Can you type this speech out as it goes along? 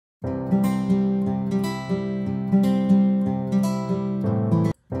Hey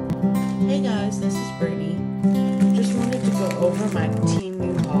guys, this is Brittany. Just wanted to go over my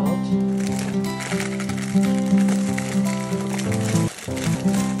Temu haul.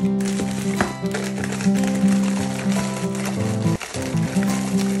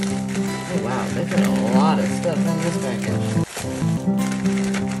 Oh wow, they put a lot of stuff in this package.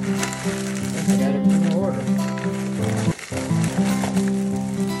 I got it in order.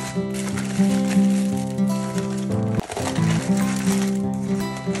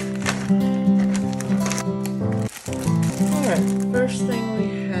 First thing we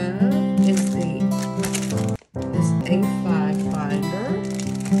have is this A5 binder.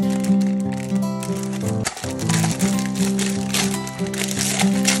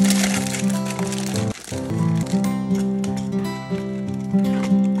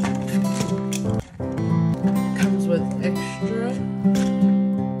 Comes with extra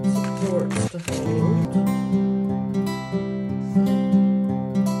supports to hold.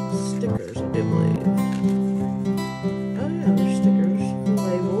 Stickers, I do believe.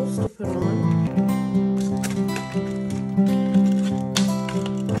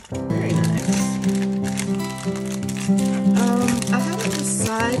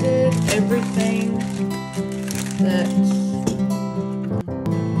 Everything that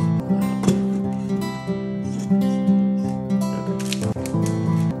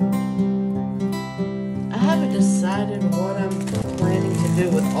I haven't decided what I'm planning to do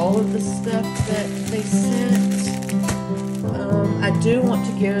with all of the stuff that they sent. I do want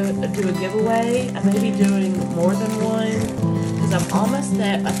to do a giveaway. I may be doing more than one because I'm almost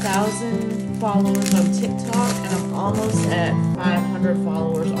at 1,000 followers on TikTok and I'm almost at 500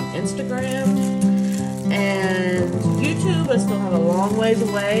 followers on Instagram. And YouTube, I still have a long ways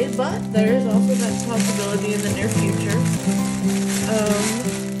away, but there is also that possibility in the near future.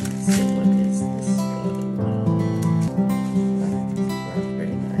 Let's see, what is this thing?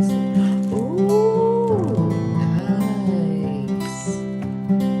 Very nice. Ooh, nice.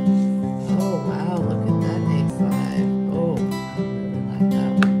 Oh wow, look at that A5. Oh, I really like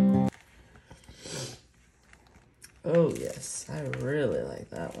that one. Oh yes, I really like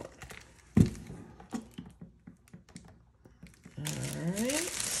that one. Alright.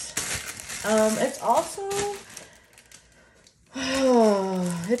 It's also,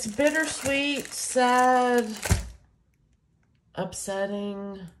 it's bittersweet, sad,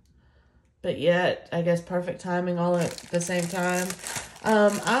 upsetting, but yet, I guess, perfect timing all at the same time.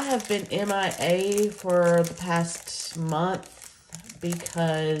 I have been MIA for the past month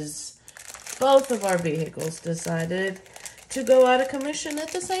because both of our vehicles decided to go out of commission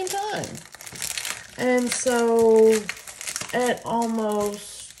at the same time. And so, at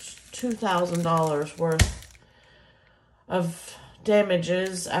almost $2,000 worth of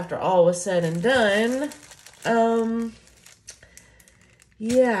damages after all was said and done,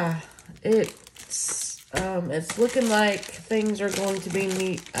 yeah, it's looking like things are going to be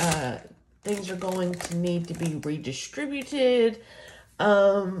need to be redistributed.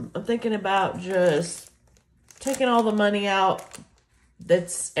 I'm thinking about just taking all the money out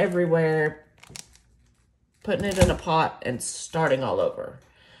that's everywhere, putting it in a pot and starting all over.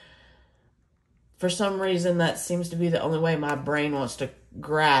 For some reason, that seems to be the only way my brain wants to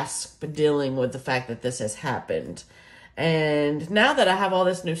grasp dealing with the fact that this has happened. And now that I have all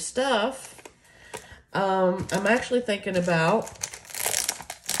this new stuff, I'm actually thinking about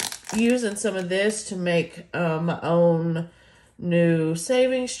using some of this to make my own new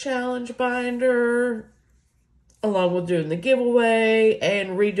savings challenge binder, along with doing the giveaway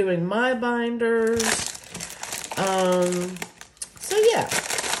and redoing my binders. So yeah.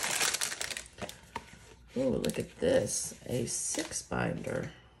 Ooh, look at this. A 6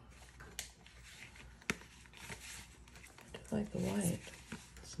 binder. I do like the white.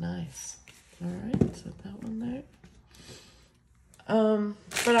 It's nice. Alright, set that one there.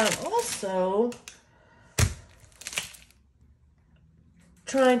 But I'm also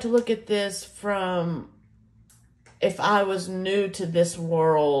trying to look at this from if I was new to this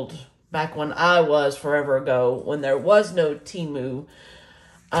world back when I was forever ago, when there was no Temu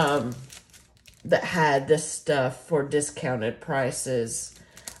that had this stuff for discounted prices,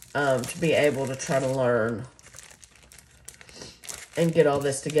 to be able to try to learn and get all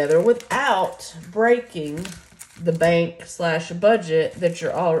this together without breaking the bank / budget that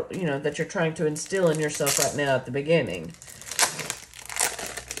you're all, that you're trying to instill in yourself right now at the beginning.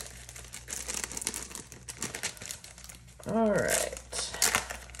 All right.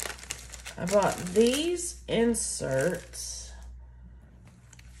 I bought these inserts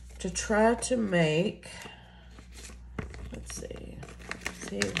to try to make, let's see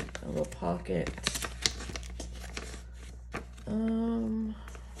see a little pocket.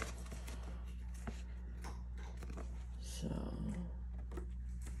 So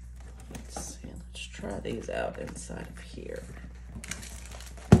let's see. Let's try these out inside of here.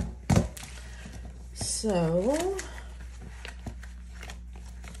 So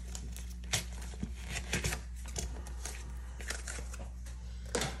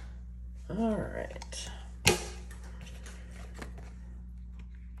all right.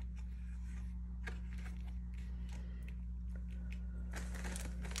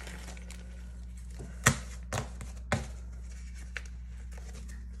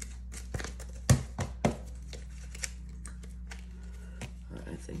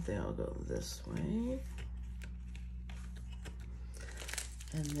 I think they all go this way.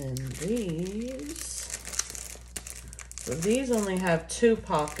 And then these, so these only have 2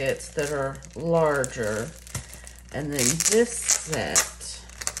 pockets that are larger. And then this set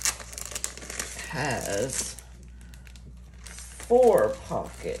has 4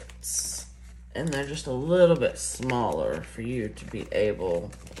 pockets. And they're just a little bit smaller for you to be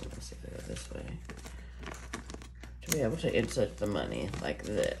able, let's see if they go this way, to be able to insert the money like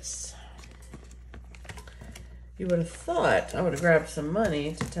this. You would have thought I would have grabbed some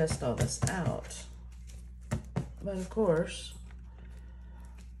money to test all this out. But of course,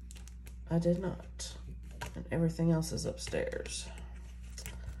 I did not. And everything else is upstairs.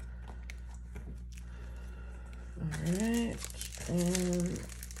 All right, and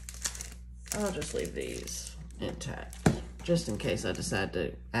I'll just leave these intact, just in case I decide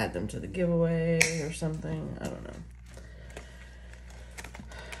to add them to the giveaway or something. I don't know.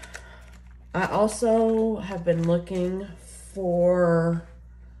 I also have been looking for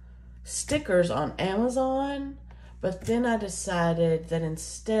stickers on Amazon, but then I decided that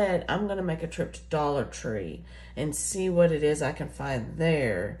instead I'm going to make a trip to Dollar Tree and see what it is I can find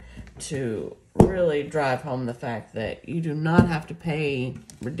there to really drive home the fact that you do not have to pay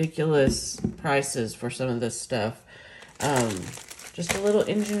ridiculous prices for some of this stuff. Just a little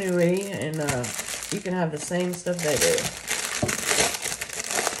ingenuity, and you can have the same stuff they do.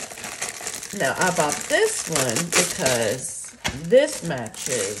 Now, I bought this one because this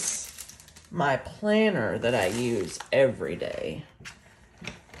matches my planner that I use every day.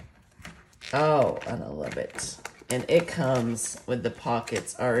 Oh, and I love it. And it comes with the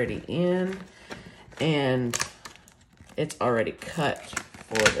pockets already in, and it's already cut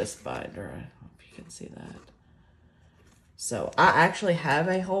for this binder. I hope you can see that. So I actually have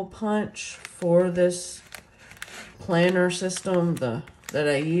a hole punch for this planner system that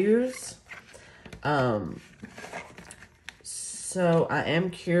I use. So I am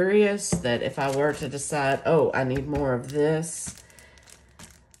curious that if I were to decide, oh, I need more of this,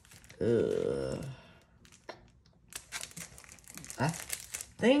 I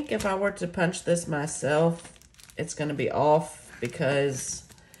think if I were to punch this myself, it's going to be off because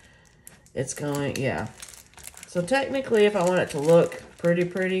it's going, yeah. So technically, if I want it to look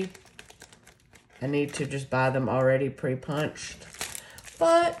pretty, I need to just buy them already pre-punched.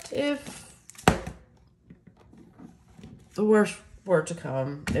 But if the worst were to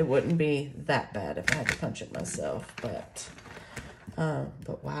come, it wouldn't be that bad if I had to punch it myself. But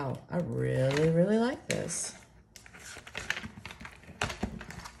wow, I really like this.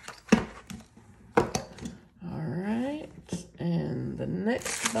 All right, and the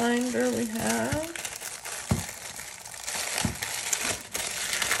next binder we have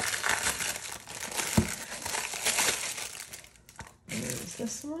is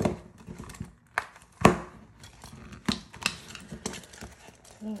this one.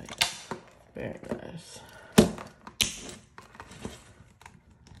 Oh yeah, very nice.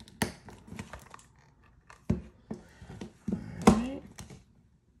 All right,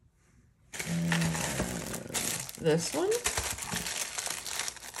 and this one.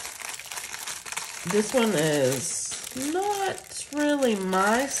 This one is not really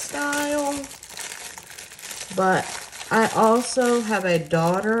my style, but I also have a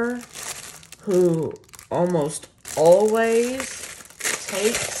daughter who almost always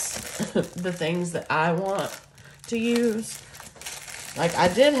takes the things that I want to use. Like, I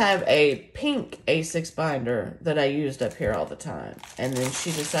did have a pink A6 binder that I used up here all the time, and then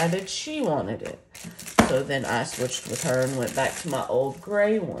she decided she wanted it. So then I switched with her and went back to my old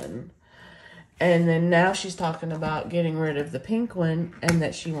gray one. And then now she's talking about getting rid of the pink one and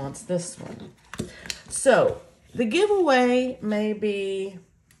that she wants this one. So the giveaway may be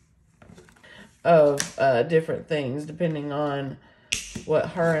of different things depending on what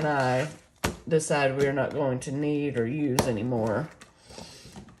her and I decide we're not going to need or use anymore.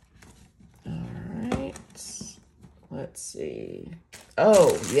 All right, let's see.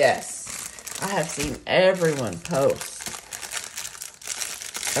 Oh, yes. I have seen everyone post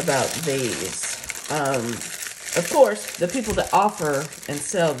about these. Of course, the people that offer and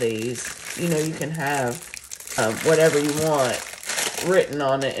sell these, you know, you can have whatever you want written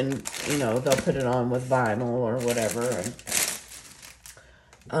on it, and, you know, they'll put it on with vinyl or whatever.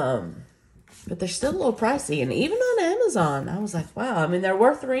 And, but they're still a little pricey. And even on Amazon, I was like, wow. I mean, they're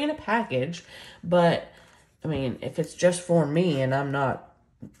worth $3 in a package. But, I mean, if it's just for me and I'm not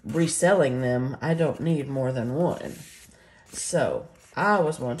reselling them, I don't need more than one. So, I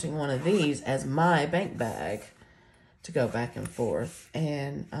was wanting one of these as my bank bag to go back and forth.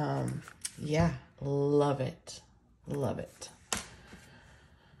 And, yeah, love it. Love it.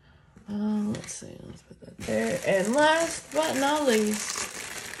 Let's see. Let's put that there. And last but not least,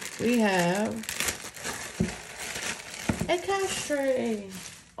 we have a cash tray,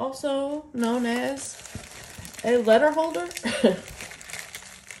 also known as a letter holder.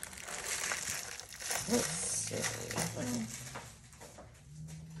 Let's see.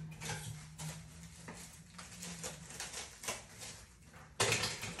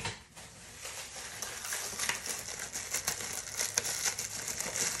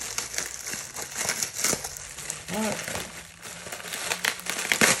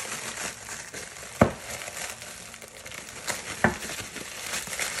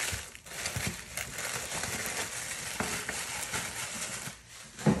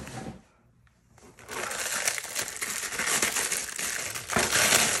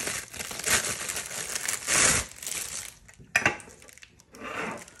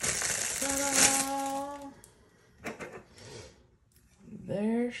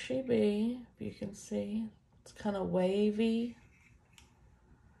 There she be, if you can see. It's kind of wavy.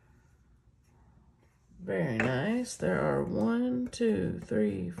 Very nice. There are 1, 2,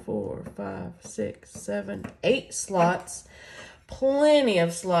 3, 4, 5, 6, 7, 8 slots. Plenty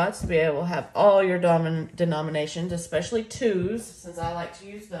of slots to be able to have all your denominations, especially 2s, since I like to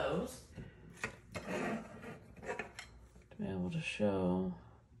use those. To be able to show.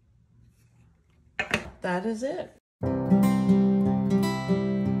 That is it.